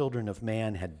which the children of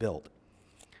man had built.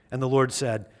 And the Lord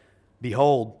said,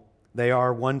 "Behold, they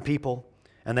are one people,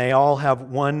 and they all have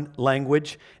one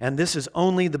language, and this is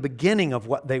only the beginning of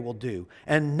what they will do.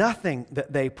 And nothing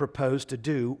that they propose to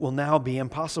do will now be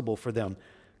impossible for them.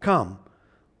 Come,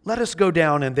 let us go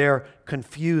down and there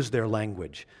confuse their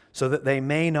language, so that they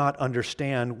may not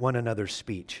understand one another's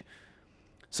speech."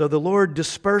 So the Lord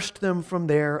dispersed them from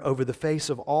there over the face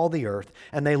of all the earth,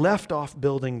 and they left off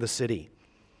building the city.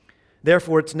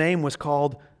 Therefore its name was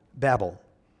called Babel,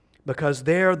 because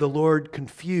there the Lord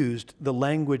confused the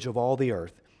language of all the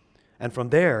earth, and from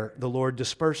there the Lord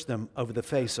dispersed them over the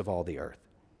face of all the earth.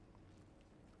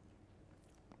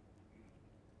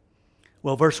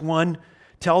 Well, verse 1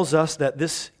 tells us that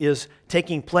this is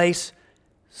taking place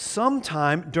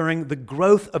sometime during the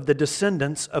growth of the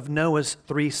descendants of Noah's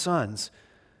 3 sons.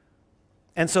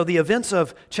 And so the events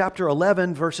of chapter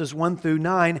 11, verses 1 through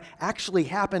 9, actually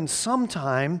happened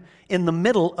sometime in the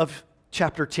middle of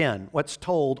chapter 10, what's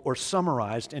told or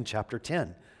summarized in chapter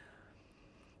 10.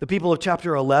 The people of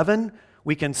chapter 11,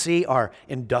 we can see, are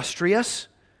industrious.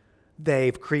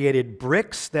 They've created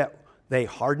bricks that they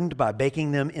hardened by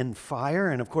baking them in fire,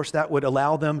 and of course that would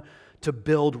allow them to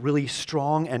build really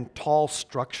strong and tall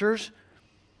structures.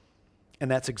 And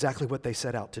that's exactly what they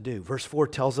set out to do. Verse 4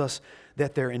 tells us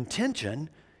that their intention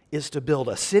is to build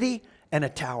a city and a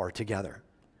tower together.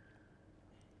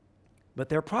 But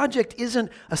their project isn't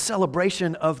a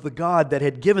celebration of the God that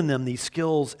had given them these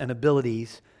skills and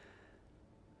abilities.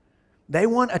 They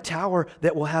want a tower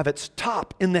that will have its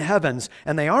top in the heavens,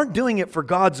 and they aren't doing it for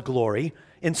God's glory.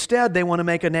 Instead, they want to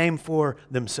make a name for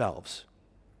themselves.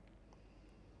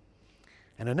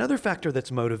 And another factor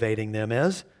that's motivating them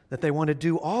is that they want to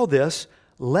do all this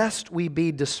lest we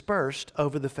be dispersed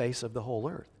over the face of the whole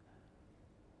earth.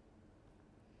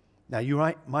 Now, you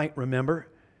might remember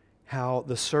how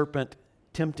the serpent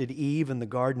tempted Eve in the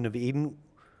Garden of Eden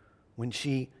when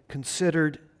she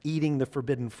considered eating the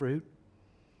forbidden fruit.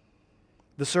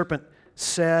 The serpent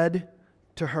said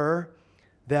to her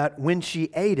that when she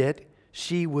ate it,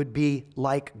 she would be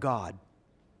like God.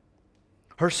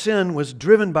 Her sin was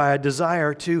driven by a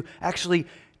desire to actually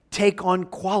take on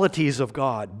qualities of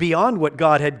God beyond what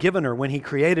God had given her when He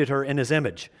created her in His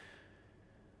image.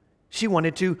 She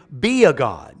wanted to be a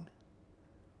God,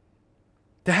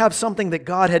 to have something that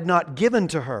God had not given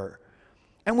to her.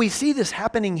 And we see this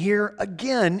happening here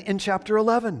again in chapter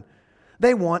 11.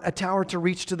 They want a tower to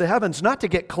reach to the heavens, not to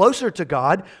get closer to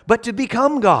God, but to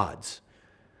become gods.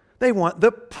 They want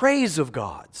the praise of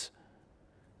gods.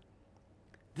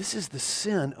 This is the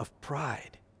sin of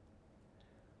pride.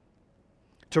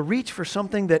 To reach for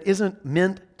something that isn't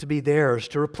meant to be theirs,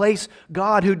 to replace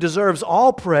God who deserves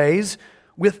all praise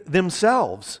with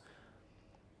themselves.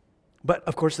 But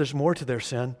of course there's more to their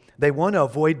sin. They want to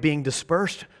avoid being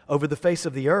dispersed over the face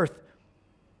of the earth.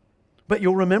 But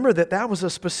you'll remember that that was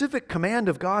a specific command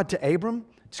of God to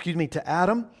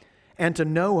Adam and to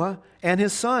Noah and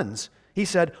his sons. He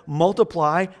said,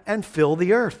 multiply and fill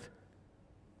the earth.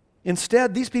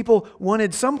 Instead, these people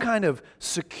wanted some kind of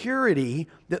security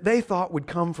that they thought would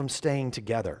come from staying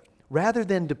together, rather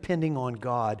than depending on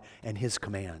God and His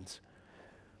commands.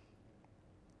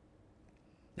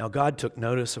 Now, God took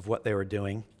notice of what they were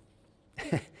doing.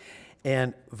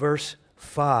 And verse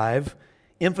 5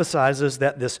 emphasizes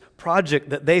that this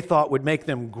project that they thought would make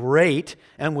them great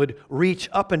and would reach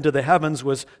up into the heavens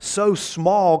was so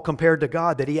small compared to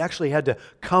God that He actually had to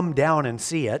come down and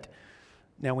see it.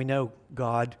 Now, we know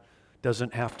God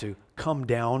doesn't have to come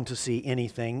down to see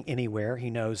anything anywhere.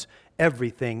 He knows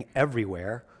everything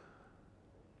everywhere.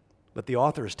 But the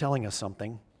author is telling us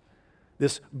something.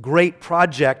 This great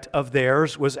project of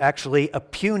theirs was actually a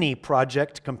puny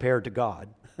project compared to God.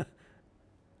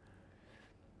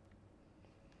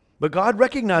 But God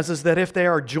recognizes that if they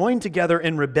are joined together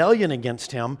in rebellion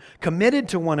against Him, committed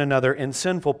to one another in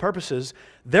sinful purposes,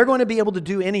 they're going to be able to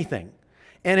do anything.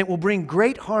 And it will bring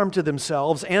great harm to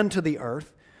themselves and to the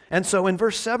earth. And so in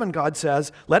verse 7, God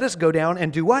says, let us go down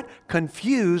and do what?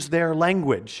 Confuse their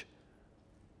language.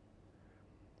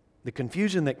 The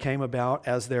confusion that came about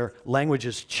as their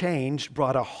languages changed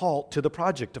brought a halt to the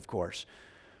project, of course.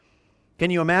 Can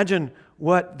you imagine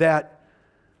what that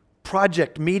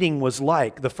project meeting was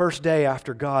like the first day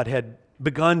after God had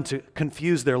begun to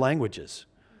confuse their languages?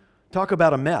 Talk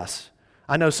about a mess.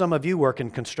 I know some of you work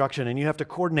in construction and you have to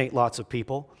coordinate lots of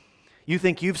people. You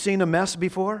think you've seen a mess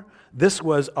before? This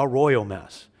was a royal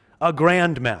mess, a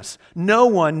grand mess. No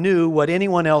one knew what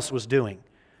anyone else was doing.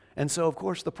 And so, of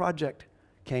course, the project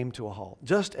came to a halt,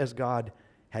 just as God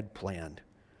had planned.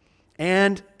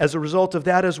 And as a result of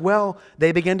that as well,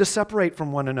 they began to separate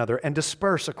from one another and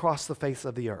disperse across the face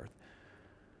of the earth.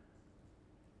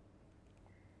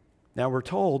 Now we're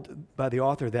told by the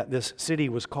author that this city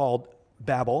was called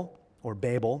Babel or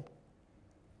Babel.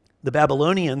 The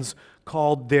Babylonians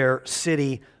called their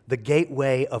city the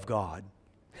Gateway of God.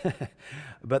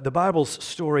 But the Bible's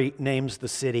story names the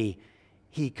city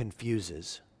He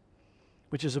Confuses,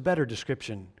 which is a better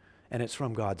description, and it's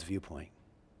from God's viewpoint.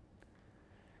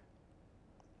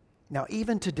 Now,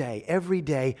 even today, every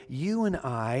day, you and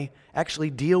I actually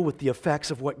deal with the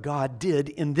effects of what God did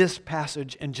in this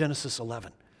passage in Genesis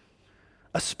 11,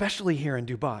 especially here in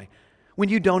Dubai. When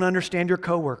you don't understand your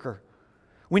coworker,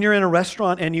 when you're in a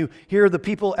restaurant and you hear the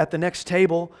people at the next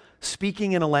table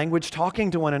speaking in a language,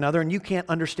 talking to one another, and you can't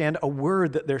understand a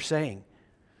word that they're saying.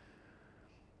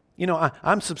 You know,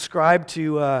 I'm subscribed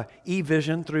to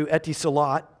eVision through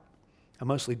Etisalat. I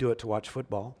mostly do it to watch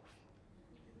football.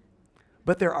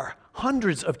 But there are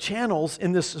hundreds of channels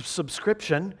in this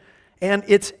subscription, and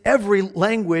it's every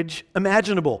language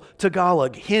imaginable.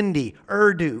 Tagalog, Hindi,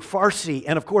 Urdu, Farsi,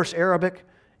 and of course Arabic,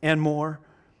 and more.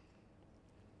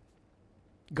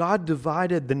 God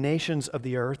divided the nations of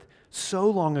the earth so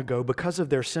long ago because of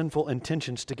their sinful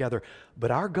intentions together. But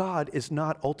our God is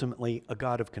not ultimately a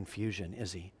God of confusion,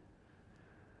 is He?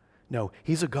 No,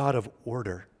 He's a God of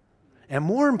order. And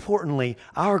more importantly,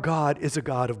 our God is a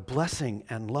God of blessing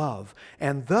and love.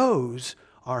 And those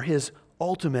are His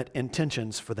ultimate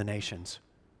intentions for the nations.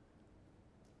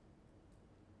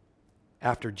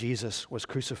 After Jesus was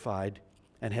crucified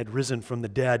and had risen from the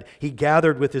dead, He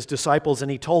gathered with His disciples and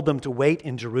He told them to wait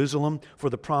in Jerusalem for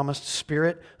the promised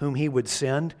Spirit whom He would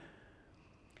send.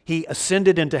 He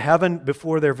ascended into heaven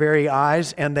before their very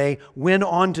eyes, and they went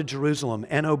on to Jerusalem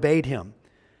and obeyed Him.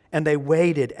 And they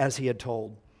waited as He had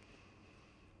told.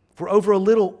 For over a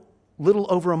little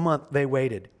over a month they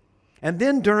waited. And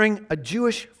then during a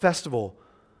Jewish festival,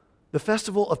 the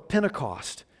festival of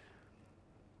Pentecost,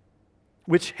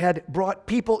 which had brought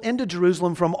people into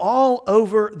Jerusalem from all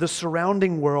over the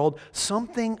surrounding world,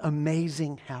 something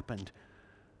amazing happened.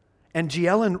 And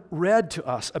Giellen read to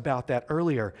us about that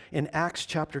earlier in Acts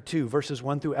chapter 2, verses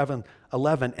 1 through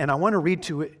 11. And I want to read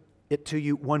it to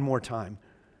you one more time.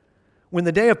 When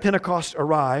the day of Pentecost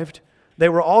arrived, they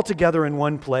were all together in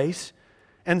one place,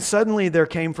 and suddenly there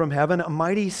came from heaven a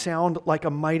mighty sound like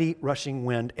a mighty rushing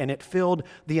wind, and it filled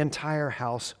the entire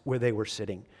house where they were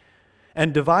sitting.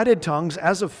 And divided tongues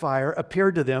as of fire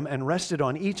appeared to them and rested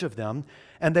on each of them,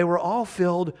 and they were all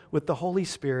filled with the Holy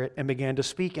Spirit and began to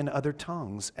speak in other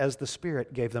tongues as the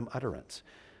Spirit gave them utterance.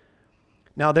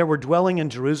 Now there were dwelling in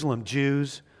Jerusalem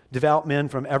Jews, devout men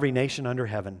from every nation under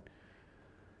heaven.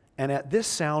 And at this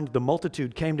sound, the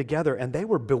multitude came together, and they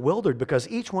were bewildered because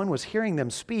each one was hearing them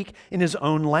speak in his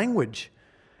own language.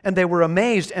 And they were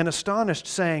amazed and astonished,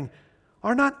 saying,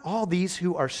 "Are not all these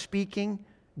who are speaking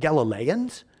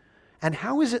Galileans? And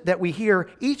how is it that we hear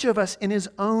each of us in his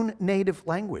own native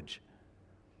language?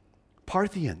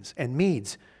 Parthians and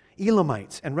Medes,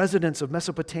 Elamites and residents of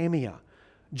Mesopotamia,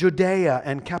 Judea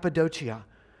and Cappadocia,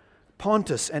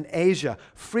 Pontus and Asia,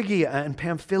 Phrygia and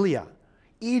Pamphylia,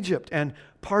 Egypt and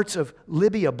parts of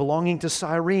Libya belonging to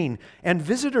Cyrene, and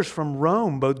visitors from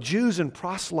Rome, both Jews and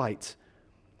proselytes,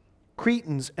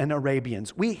 Cretans and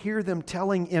Arabians. We hear them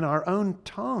telling in our own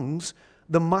tongues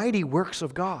the mighty works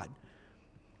of God."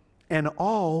 And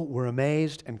all were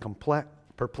amazed and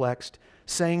perplexed,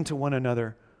 saying to one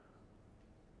another,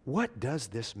 "What does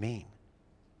this mean?"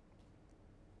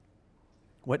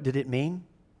 What did it mean?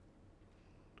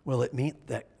 Well, it meant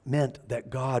that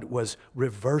God was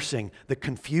reversing the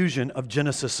confusion of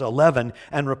Genesis 11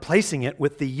 and replacing it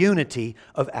with the unity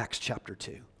of Acts chapter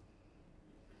 2.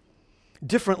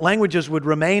 Different languages would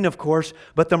remain, of course,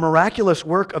 but the miraculous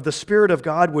work of the Spirit of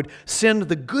God would send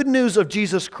the good news of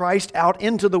Jesus Christ out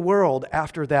into the world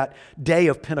after that day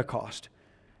of Pentecost.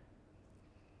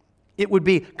 It would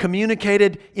be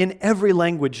communicated in every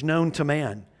language known to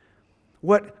man.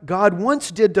 What God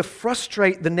once did to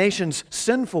frustrate the nation's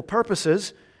sinful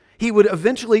purposes, He would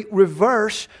eventually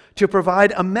reverse to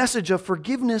provide a message of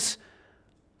forgiveness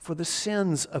for the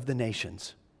sins of the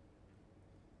nations.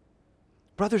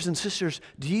 Brothers and sisters,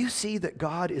 do you see that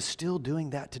God is still doing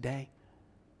that today?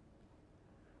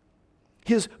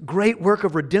 His great work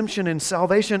of redemption and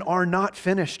salvation are not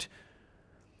finished.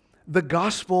 The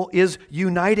gospel is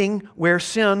uniting where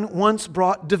sin once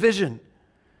brought division.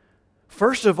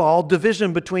 First of all,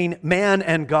 division between man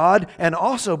and God, and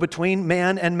also between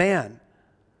man and man.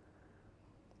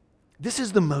 This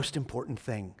is the most important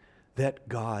thing that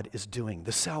God is doing,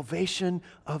 the salvation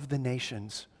of the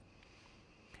nations.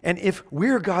 And if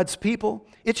we're God's people,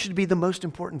 it should be the most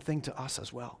important thing to us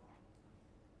as well.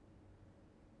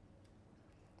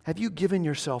 Have you given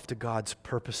yourself to God's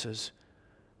purposes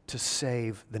to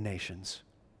save the nations?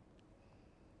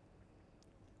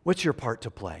 What's your part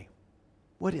to play?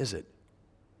 What is it?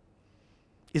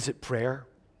 Is it prayer?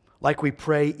 Like we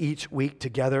pray each week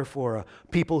together for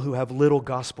people who have little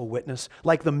gospel witness,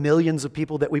 like the millions of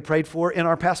people that we prayed for in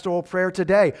our pastoral prayer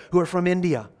today who are from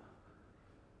India?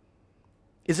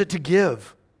 Is it to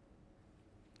give?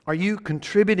 Are you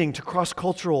contributing to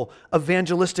cross-cultural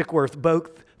evangelistic work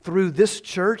both through this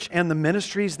church and the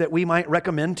ministries that we might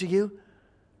recommend to you?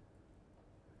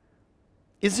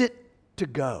 Is it to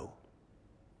go?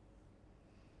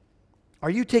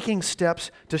 Are you taking steps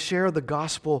to share the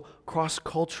gospel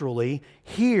cross-culturally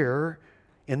here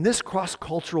in this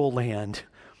cross-cultural land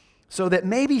so that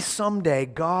maybe someday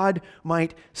God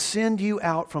might send you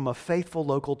out from a faithful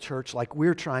local church like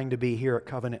we're trying to be here at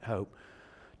Covenant Hope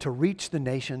to reach the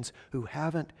nations who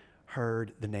haven't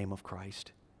heard the name of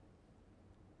Christ?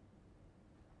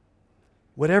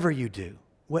 Whatever you do,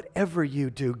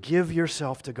 give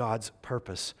yourself to God's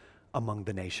purpose among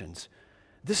the nations.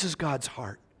 This is God's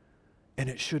heart. And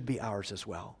it should be ours as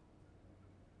well.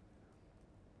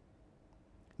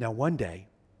 Now, one day,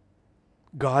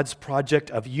 God's project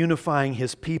of unifying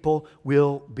His people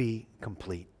will be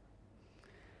complete.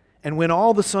 And when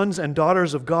all the sons and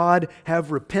daughters of God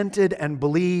have repented and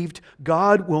believed,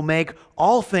 God will make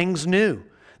all things new.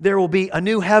 There will be a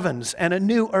new heavens and a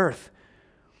new earth.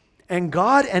 And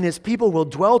God and His people will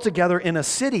dwell together in a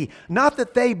city, not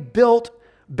that they built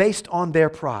based on their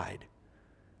pride,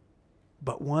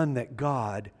 but one that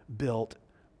God built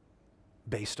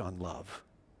based on love.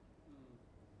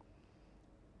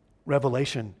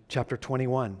 Revelation chapter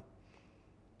 21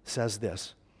 says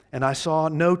this, "And I saw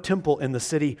no temple in the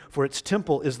city, for its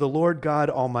temple is the Lord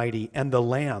God Almighty and the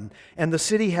Lamb. And the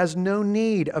city has no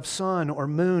need of sun or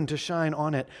moon to shine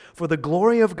on it, for the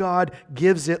glory of God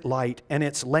gives it light, and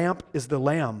its lamp is the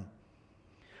Lamb.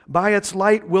 By its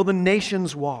light will the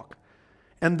nations walk,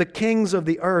 and the kings of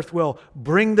the earth will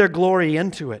bring their glory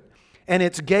into it. And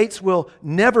its gates will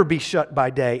never be shut by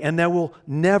day, and there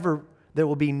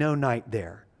will be no night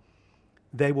there.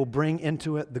 They will bring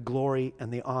into it the glory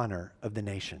and the honor of the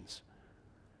nations."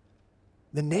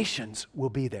 The nations will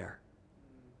be there.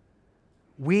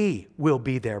 We will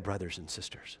be there, brothers and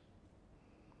sisters.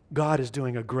 God is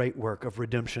doing a great work of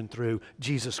redemption through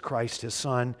Jesus Christ, His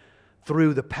Son,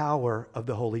 through the power of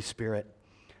the Holy Spirit.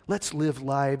 Let's live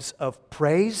lives of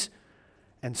praise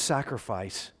and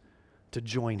sacrifice to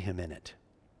join Him in it.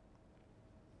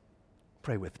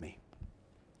 Pray with me.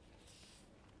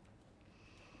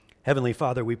 Heavenly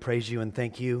Father, we praise You and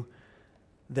thank You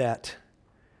that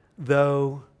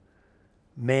though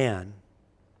man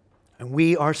and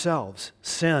we ourselves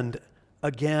sinned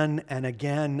again and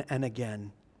again and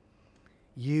again,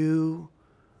 You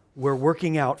were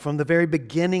working out from the very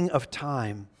beginning of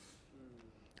time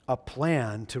a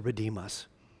plan to redeem us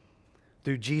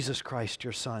through Jesus Christ,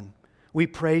 Your Son. We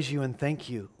praise You and thank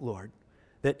You, Lord,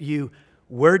 that You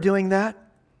were doing that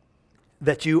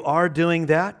You are doing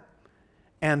that,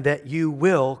 and that You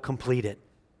will complete it.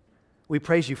 We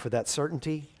praise You for that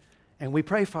certainty, and we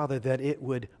pray, Father, that it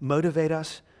would motivate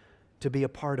us to be a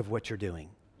part of what You're doing.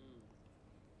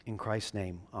 In Christ's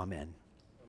name, amen.